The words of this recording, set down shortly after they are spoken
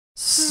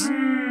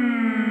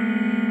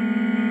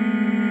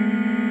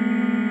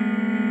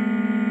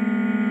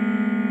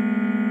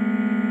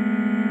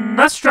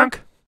SNESdrunk.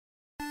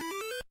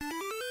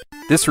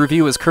 This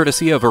review is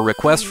courtesy of a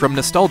request from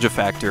Nostalgia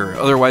Factor,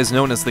 otherwise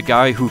known as the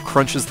guy who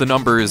crunches the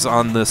numbers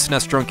on the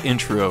SNESdrunk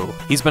intro.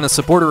 He's been a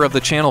supporter of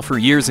the channel for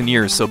years and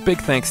years, so big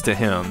thanks to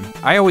him.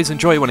 I always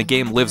enjoy when a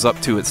game lives up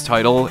to its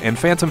title, and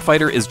Phantom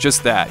Fighter is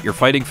just that. You're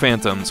fighting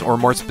phantoms, or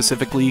more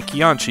specifically,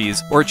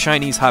 Qianqis, or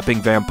Chinese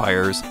hopping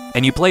vampires,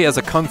 and you play as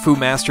a kung fu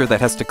master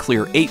that has to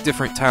clear 8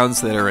 different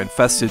towns that are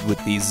infested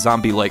with these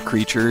zombie-like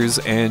creatures,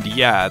 and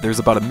yeah, there's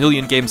about 1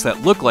 million games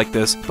that look like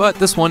this, but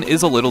this one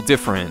is a little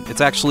different. It's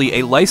actually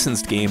a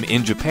licensed game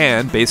in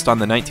Japan based on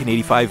the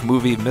 1985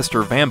 movie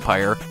Mr.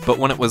 Vampire, but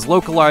when it was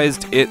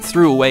localized, it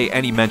threw away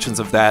any mentions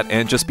of that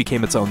and just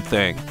became its own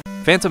thing.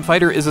 Phantom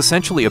Fighter is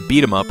essentially a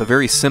beat-em-up, a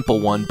very simple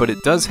one, but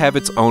it does have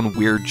its own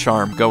weird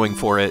charm going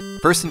for it.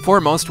 First and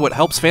foremost, what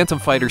helps Phantom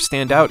Fighter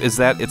stand out is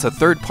that it's a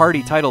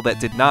third-party title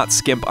that did not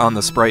skimp on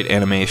the sprite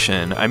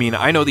animation. I mean,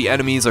 I know the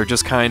enemies are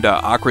just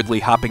kinda awkwardly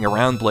hopping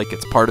around like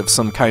it's part of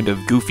some kind of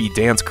goofy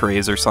dance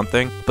craze or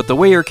something, but the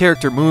way your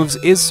character moves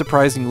is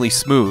surprisingly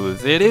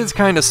smooth. It is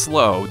kinda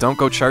slow. Don't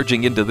go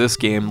charging into this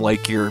game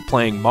like you're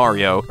playing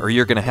Mario, or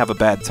you're gonna have a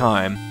bad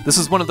time. This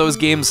is one of those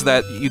games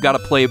that you gotta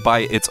play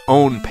by its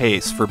own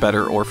pace, for better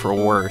or for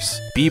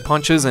worse. B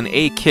punches and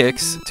A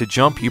kicks. To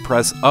jump, you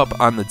press up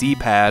on the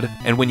D-pad,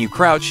 and when you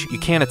crouch, you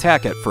can't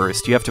attack at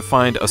first. You have to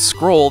find a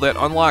scroll that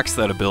unlocks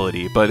that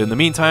ability, but in the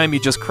meantime, you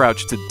just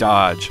crouch to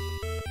dodge.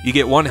 You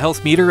get 1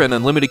 health meter, and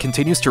Unlimited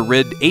continues to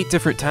rid 8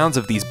 different towns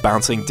of these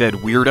bouncing dead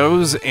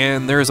weirdos,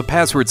 and there's a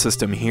password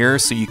system here,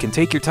 so you can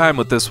take your time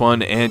with this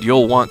one, and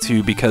you'll want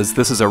to because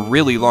this is a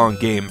really long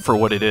game for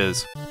what it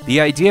is. The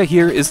idea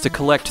here is to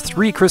collect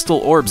 3 crystal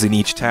orbs in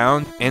each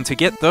town, and to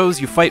get those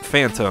you fight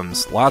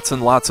phantoms. Lots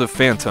and lots of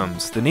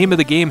phantoms. The name of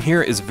the game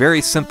here is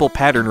very simple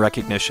pattern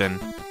recognition.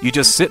 You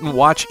just sit and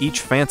watch each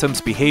phantom's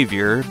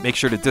behavior, make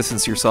sure to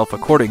distance yourself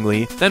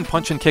accordingly, then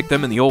punch and kick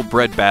them in the old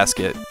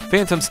breadbasket.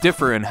 Phantoms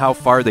differ in how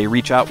far they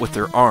reach out with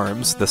their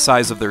arms, the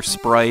size of their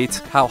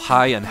sprite, how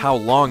high and how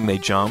long they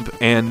jump,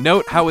 and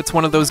note how it's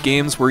one of those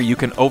games where you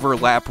can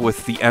overlap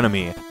with the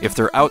enemy. If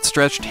their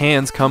outstretched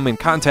hands come in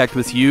contact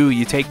with you,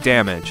 you take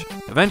damage.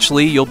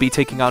 Eventually, you'll be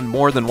taking on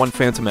more than 1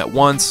 phantom at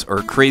once,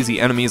 or crazy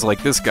enemies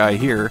like this guy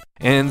here,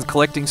 and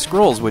collecting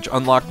scrolls which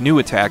unlock new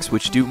attacks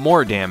which do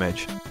more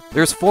damage.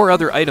 There's 4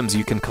 other items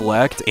you can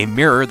collect: a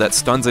mirror that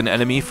stuns an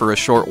enemy for a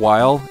short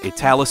while, a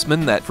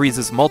talisman that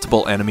freezes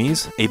multiple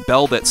enemies, a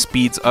bell that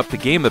speeds up the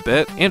game a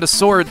bit, and a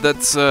sword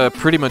that's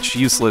pretty much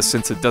useless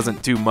since it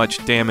doesn't do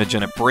much damage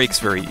and it breaks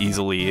very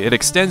easily. It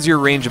extends your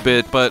range a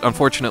bit, but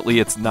unfortunately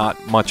it's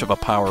not much of a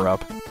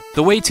power-up.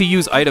 The way to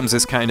use items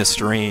is kinda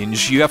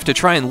strange. You have to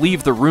try and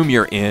leave the room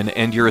you're in,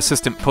 and your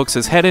assistant pokes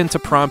his head in to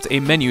prompt a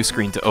menu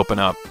screen to open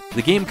up.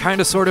 The game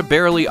kinda sorta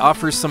barely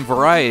offers some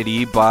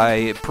variety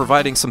by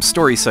providing some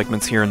story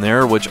segments here and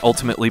there, which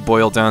ultimately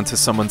boil down to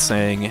someone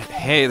saying,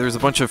 "Hey, there's a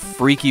bunch of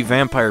freaky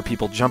vampire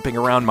people jumping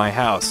around my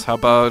house. How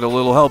about a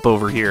little help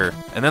over here?"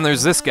 And then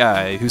there's this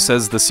guy who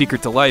says the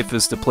secret to life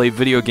is to play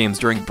video games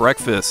during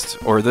breakfast,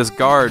 or this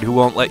guard who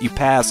won't let you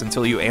pass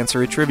until you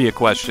answer a trivia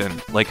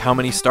question, like how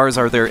many stars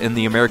are there in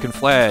the American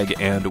flag,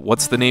 and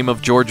what's the name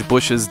of George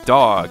Bush's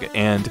dog,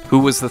 and who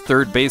was the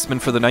 3rd baseman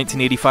for the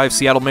 1985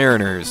 Seattle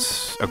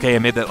Mariners. Okay, I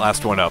made that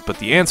last one up, but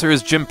the answer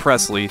is Jim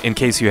Presley, in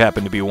case you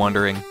happen to be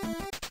wondering.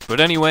 But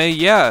anyway,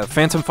 yeah,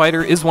 Phantom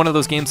Fighter is one of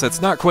those games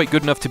that's not quite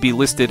good enough to be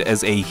listed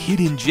as a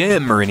hidden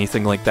gem or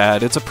anything like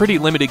that. It's a pretty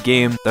limited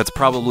game that's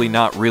probably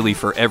not really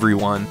for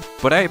everyone,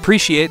 but I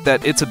appreciate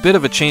that it's a bit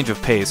of a change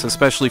of pace,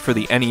 especially for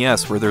the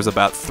NES, where there's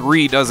about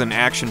 3 dozen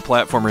action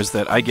platformers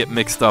that I get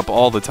mixed up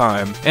all the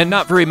time, and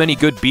not very many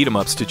good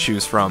beat-em-ups to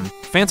choose from.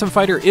 Phantom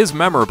Fighter is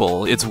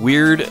memorable. It's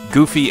weird,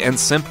 goofy, and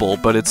simple,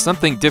 but it's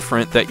something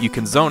different that you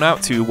can zone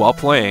out to while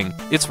playing.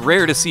 It's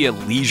rare to see a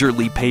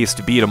leisurely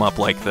paced beat-em-up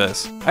like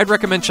this. I'd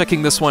recommend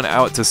checking this one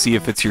out to see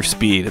if it's your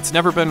speed. It's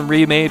never been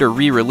remade or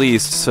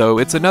re-released, so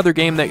it's another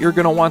game that you're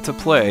gonna want to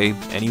play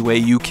any way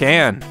you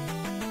can.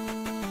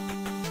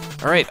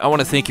 Alright, I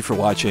want to thank you for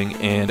watching,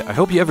 and I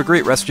hope you have a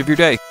great rest of your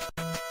day.